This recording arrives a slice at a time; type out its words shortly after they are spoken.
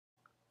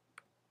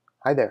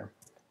Hi there.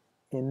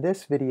 In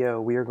this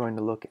video, we are going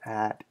to look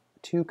at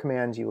two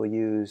commands you will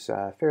use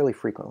fairly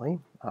frequently.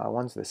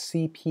 One's the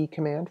CP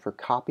command for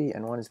copy,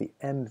 and one is the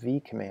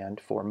MV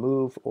command for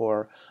move,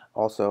 or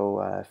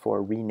also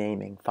for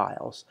renaming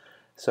files.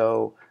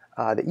 So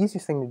the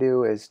easiest thing to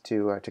do is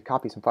to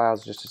copy some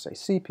files, just to say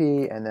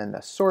CP, and then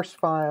the source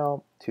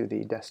file to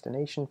the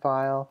destination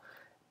file,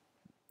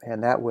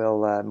 and that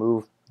will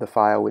move the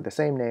file with the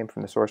same name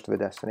from the source to the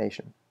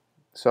destination.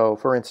 So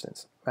for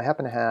instance, I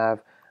happen to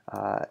have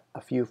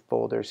a few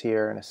folders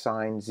here and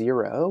assign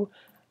 0.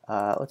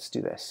 Let's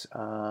do this.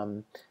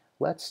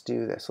 Let's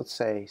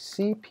say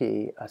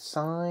cp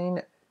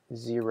assign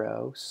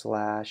 0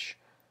 slash,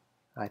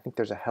 I think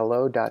there's a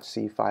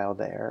hello.c file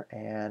there,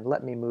 and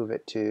let me move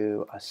it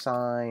to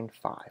assign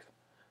 5.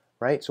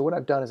 Right? So what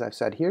I've done is I've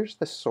said, here's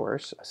the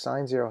source,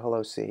 assign 0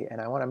 hello c, and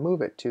I want to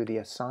move it to the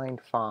assign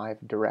 5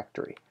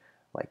 directory,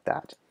 like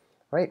that.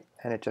 Right?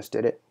 And it just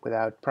did it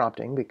without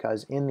prompting,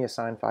 because in the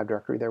assign 5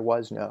 directory there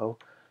was no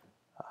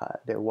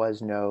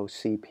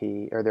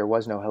CP, or there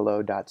was no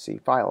hello.c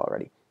file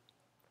already.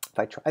 If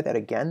I try that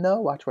again though,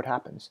 watch what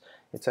happens.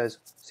 It says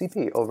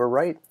CP,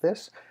 overwrite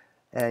this,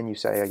 and you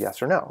say a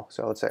yes or no.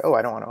 So let's say, oh,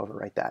 I don't want to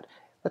overwrite that.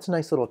 That's a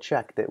nice little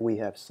check that we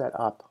have set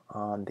up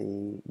on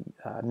the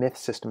Myth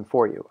system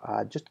for you.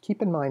 Just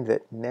keep in mind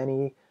that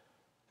many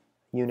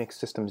Unix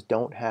systems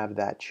don't have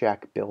that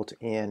check built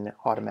in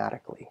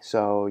automatically.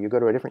 So you go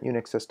to a different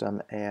Unix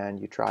system and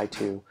you try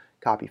to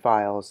copy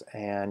files,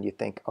 and you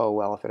think, oh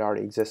well, if it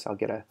already exists, I'll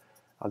get a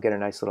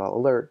nice little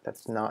alert.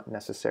 That's not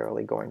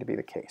necessarily going to be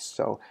the case.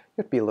 So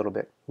you have to be a little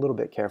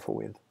bit careful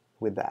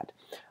with that.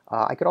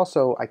 I could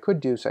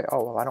say,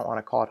 oh well, I don't want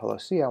to call it hello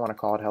c, I want to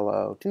call it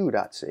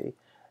hello2.c,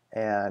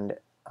 and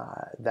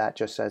that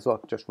just says,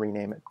 look, just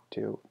rename it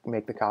to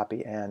make the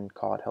copy and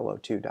call it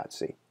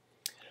hello2.c.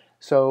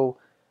 So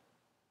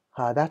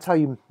that's how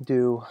you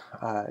do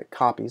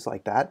copies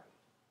like that.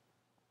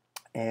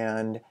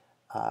 And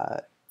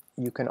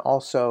you can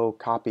also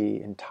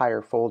copy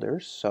entire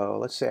folders. So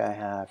let's say I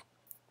have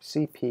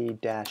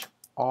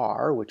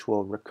cp-r, which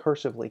will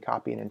recursively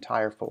copy an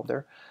entire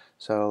folder.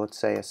 So let's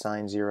say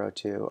assign 0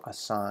 to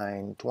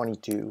assign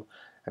 22.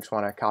 I just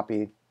want to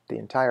copy the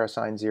entire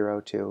assign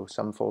 0 to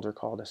some folder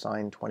called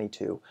assign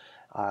 22,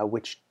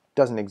 which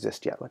doesn't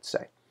exist yet, let's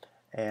say.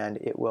 And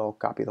it will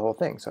copy the whole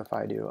thing. So if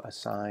I do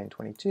assign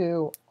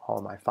 22, all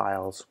of my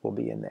files will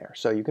be in there.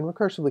 So you can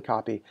recursively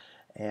copy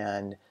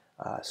and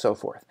so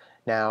forth.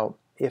 Now,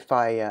 if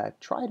I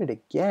tried it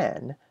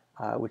again,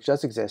 which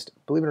does exist,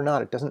 believe it or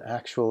not, it doesn't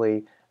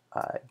actually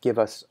give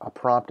us a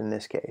prompt in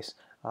this case.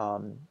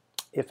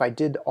 If I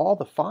did all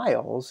the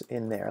files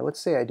in there, let's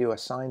say I do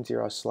assign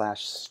 0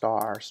 slash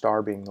star,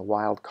 star being the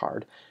wild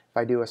card. If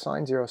I do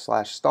assign 0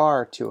 slash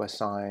star to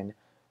assign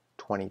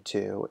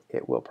 22,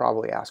 it will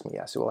probably ask me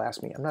yes. It will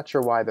ask me. I'm not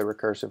sure why the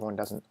recursive one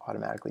doesn't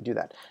automatically do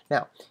that.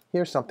 Now,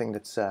 here's something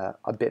that's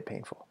a bit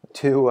painful.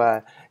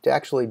 To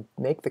actually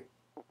make the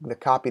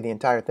copy the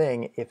entire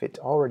thing, if it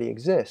already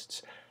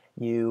exists,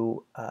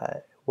 you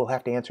will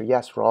have to answer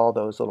yes for all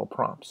those little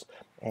prompts.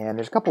 And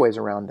there's a couple ways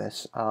around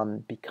this.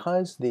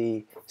 Because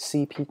the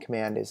cp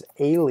command is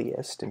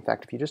aliased, in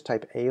fact, if you just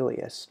type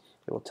alias,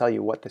 it will tell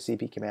you what the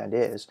cp command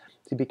is.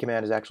 cp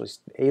command is actually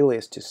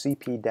aliased to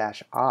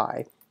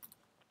cp-i.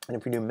 And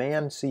if we do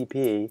man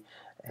cp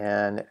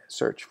and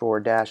search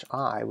for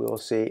 -i, we will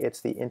see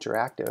it's the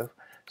interactive,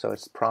 so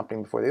it's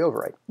prompting before the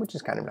overwrite, which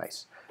is kind of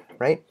nice,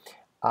 right?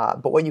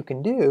 But what you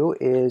can do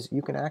is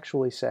you can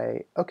actually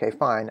say, okay,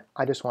 fine,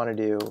 I just want to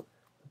do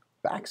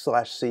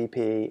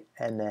 \cp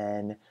and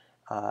then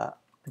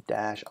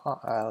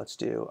let's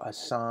do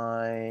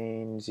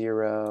assign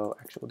 0,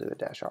 actually we'll do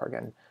the -r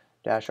again,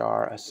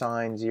 -r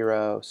assign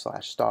 0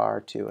 slash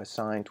star to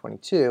assign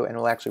 22, and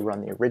it'll actually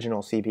run the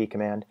original cp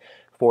command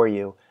for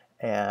you,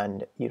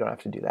 and you don't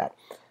have to do that.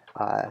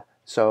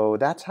 So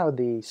that's how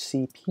the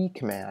cp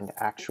command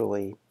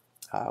actually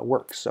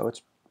works. So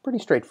it's pretty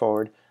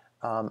straightforward.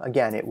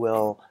 Again, it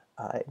will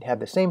have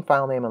the same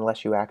file name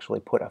unless you actually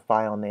put a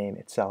file name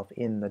itself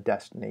in the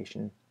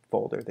destination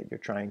folder that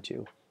you're trying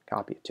to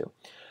copy it to.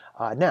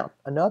 Now,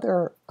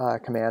 another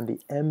command,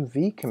 the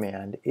mv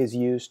command, is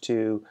used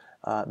to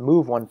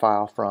move one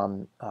file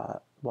from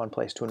one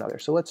place to another.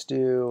 So let's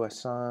do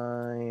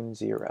assign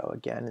 0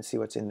 again and see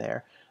what's in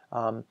there.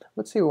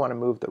 Let's say we want to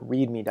move the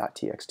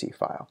readme.txt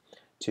file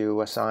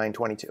to assign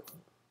 22.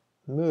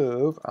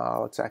 Move,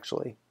 let's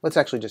actually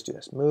just do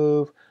this.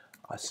 Move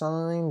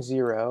assign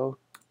 0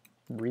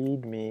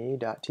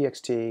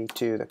 readme.txt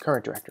to the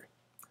current directory.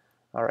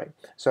 All right,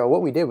 so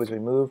what we did was we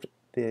moved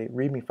the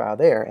readme file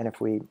there, and if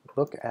we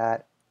look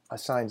at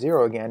assign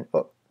 0 again,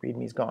 oh,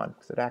 readme's gone,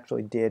 because it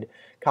actually did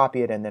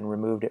copy it and then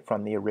removed it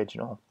from the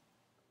original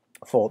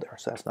folder.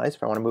 So that's nice.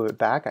 If I want to move it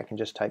back, I can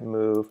just type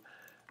move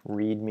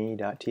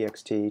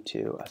readme.txt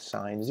to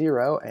assign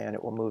 0, and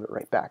it will move it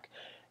right back.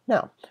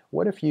 Now,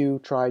 what if you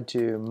tried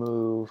to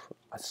move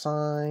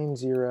assign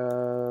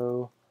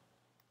 0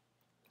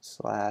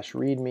 slash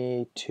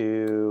readme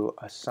to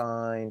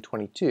assign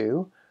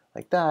 22,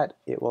 like that?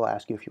 It will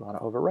ask you if you want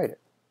to overwrite it.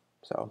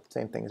 So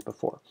same thing as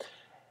before.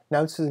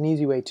 Now this is an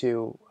easy way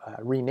to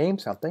rename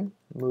something.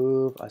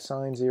 Move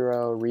assign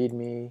 0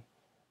 readme.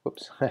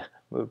 Whoops,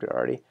 moved it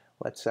already.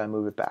 Let's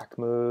move it back.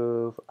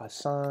 Move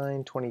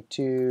assign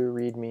 22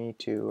 readme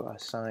to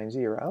assign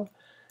 0.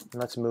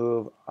 And let's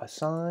move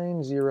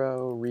assign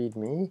 0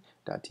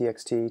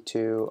 readme.txt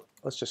to,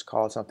 let's just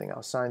call it something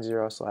else. Assign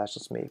 0 slash,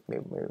 maybe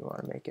we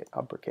want to make it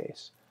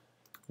uppercase.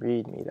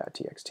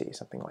 Readme.txt,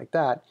 something like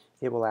that.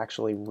 It will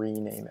actually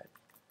rename it.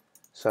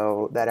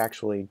 So that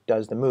actually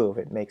does the move.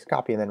 It makes a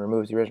copy and then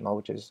removes the original,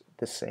 which is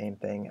the same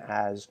thing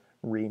as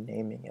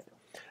renaming it.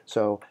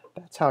 So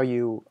that's how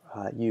you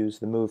use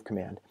the move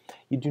command.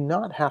 You do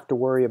not have to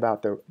worry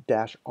about the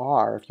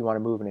 -r if you want to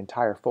move an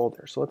entire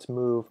folder. So let's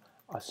move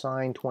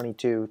assign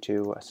 22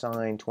 to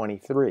assign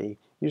 23.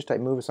 You just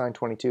type move assign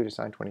 22 to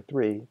assign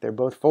 23. They're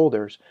both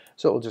folders,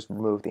 so it will just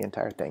remove the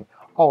entire thing.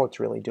 All it's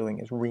really doing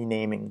is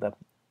renaming the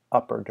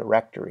upper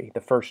directory,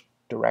 the first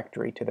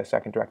directory to the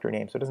second directory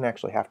name, so it doesn't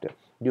actually have to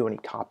do any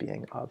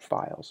copying of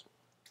files.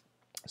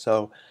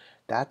 So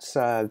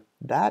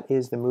that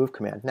is the move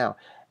command. Now,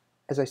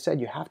 as I said,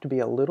 you have to be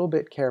a little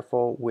bit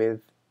careful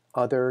with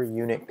other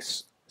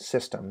Unix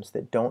systems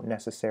that don't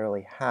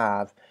necessarily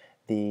have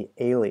the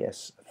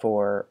alias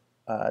for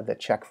the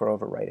check for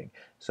overwriting.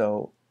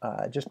 So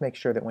just make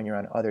sure that when you're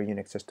on other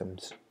Unix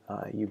systems,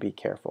 you be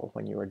careful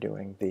when you are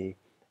doing the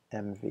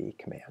mv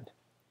command.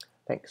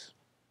 Thanks.